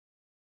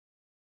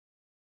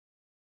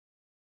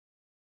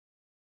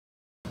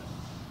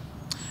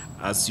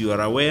As you are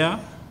aware,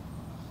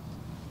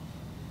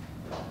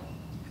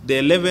 the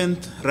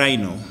 11th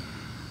Rhino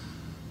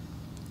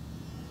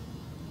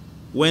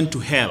went to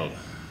hell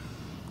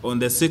on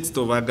the 6th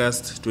of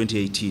August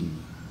 2018.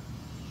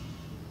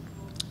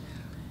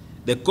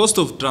 The cost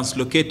of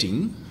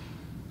translocating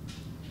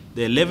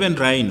the 11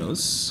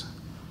 rhinos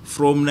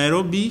from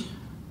Nairobi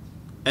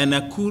and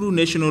Nakuru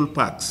National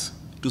Parks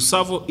to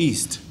Tsavo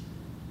East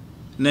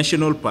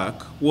National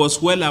Park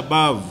was well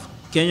above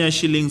Kenya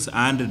shillings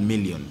 100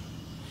 million.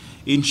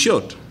 In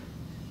short,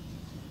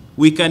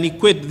 we can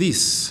equate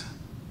this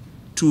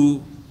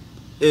to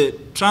a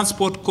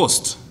transport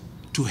cost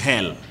to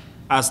hell,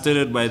 as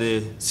stated by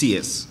the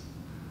CS.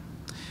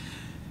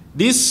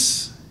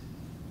 This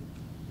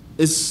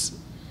is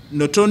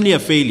not only a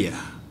failure,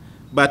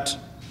 but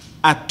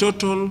a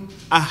total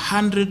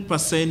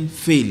 100%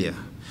 failure.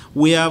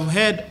 We have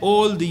had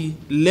all the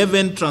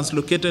 11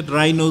 translocated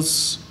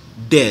rhinos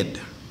dead.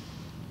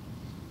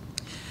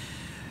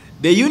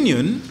 The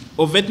Union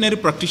of Veterinary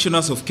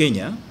Practitioners of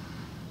Kenya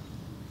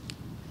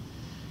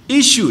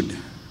issued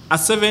a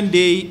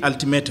 7-day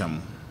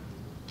ultimatum,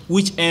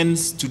 which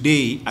ends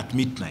today at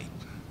midnight.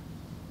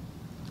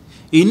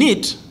 In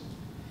it,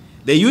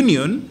 the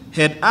union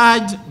had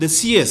urged the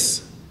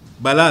CS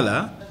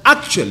Balala.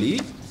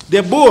 Actually,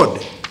 the board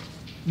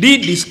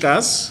did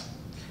discuss,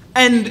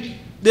 and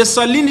the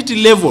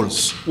salinity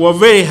levels were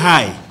very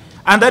high,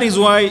 and that is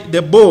why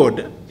the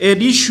board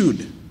had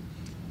issued,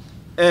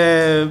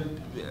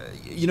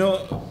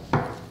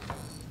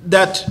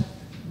 that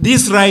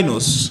these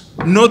rhinos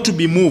not to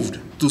be moved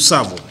to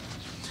Tsavo.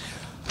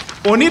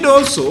 On it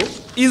also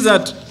is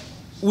that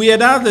we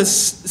had asked the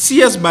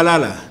CS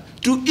Balala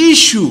to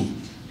issue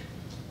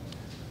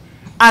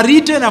a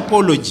written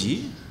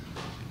apology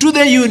to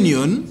the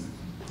union,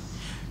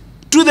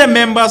 to the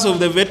members of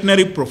the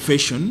veterinary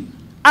profession,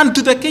 and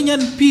to the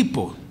Kenyan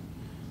people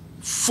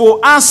for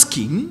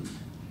asking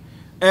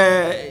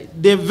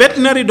the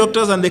veterinary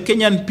doctors and the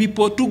Kenyan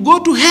people to go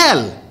to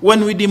hell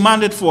when we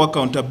demanded for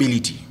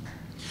accountability.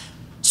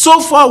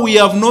 So far, we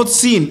have not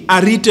seen a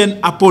written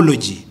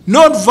apology,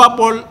 not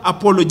verbal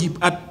apology,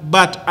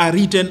 but a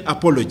written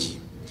apology.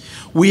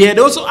 We had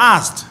also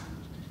asked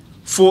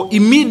for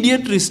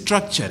immediate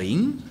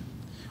restructuring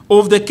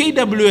of the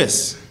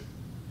KWS,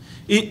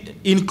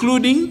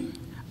 including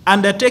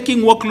undertaking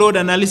workload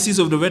analysis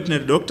of the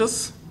veterinary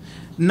doctors,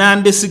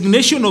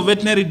 non-designation of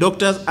veterinary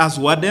doctors as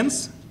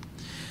wardens,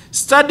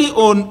 study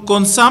on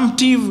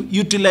consumptive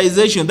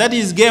utilization, that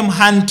is game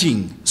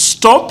hunting,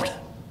 stopped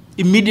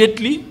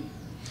immediately,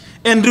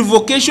 and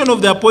revocation of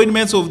the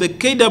appointments of the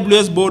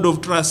KWS Board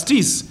of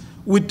Trustees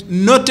with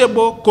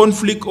notable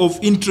conflict of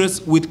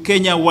interest with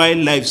Kenya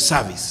Wildlife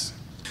Service.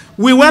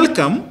 We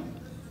welcome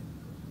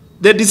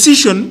the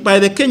decision by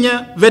the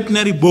Kenya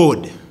Veterinary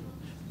Board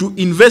to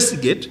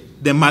investigate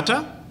the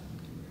matter.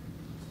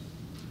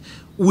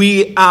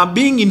 We are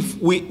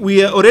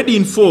already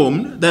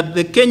informed that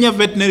the Kenya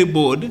Veterinary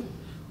Board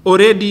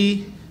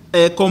already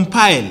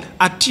compiled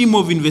a team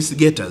of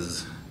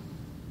investigators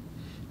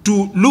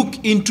to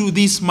look into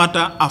this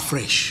matter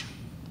afresh.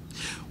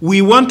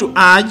 We want to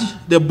urge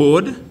the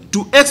board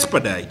to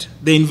expedite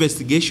the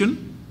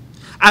investigation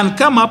and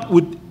come up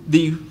with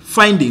the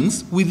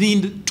findings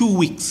within 2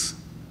 weeks.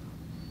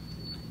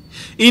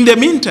 In the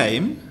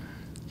meantime,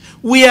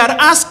 we are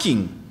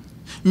asking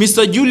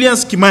Mr.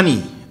 Julius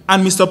Kimani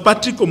and Mr.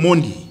 Patrick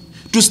Omondi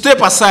to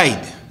step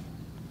aside,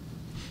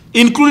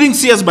 including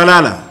CS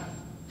Balala,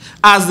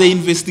 as the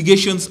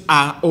investigations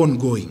are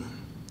ongoing.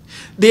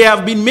 They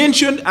have been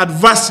mentioned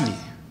adversely,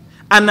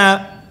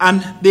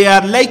 and they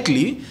are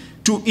likely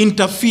to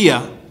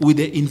interfere with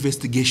the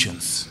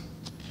investigations.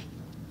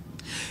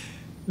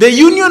 The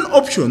union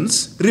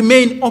options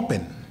remain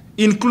open,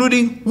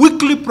 including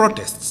weekly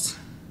protests,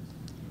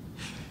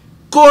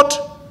 court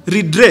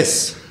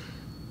redress,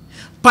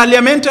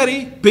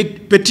 parliamentary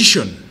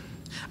petition,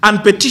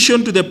 and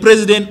petition to the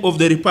President of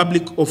the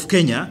Republic of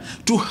Kenya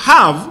to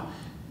have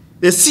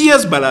the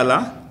CS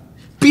Balala,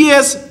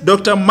 PS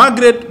Dr.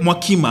 Margaret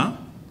Mwakima,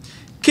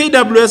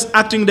 KWS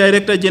Acting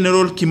Director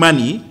General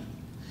Kimani,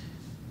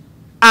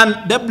 and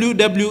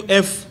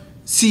WWF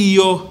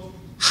CEO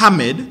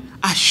Hamed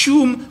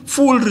assume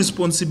full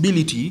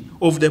responsibility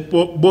of the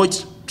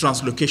botched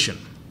translocation.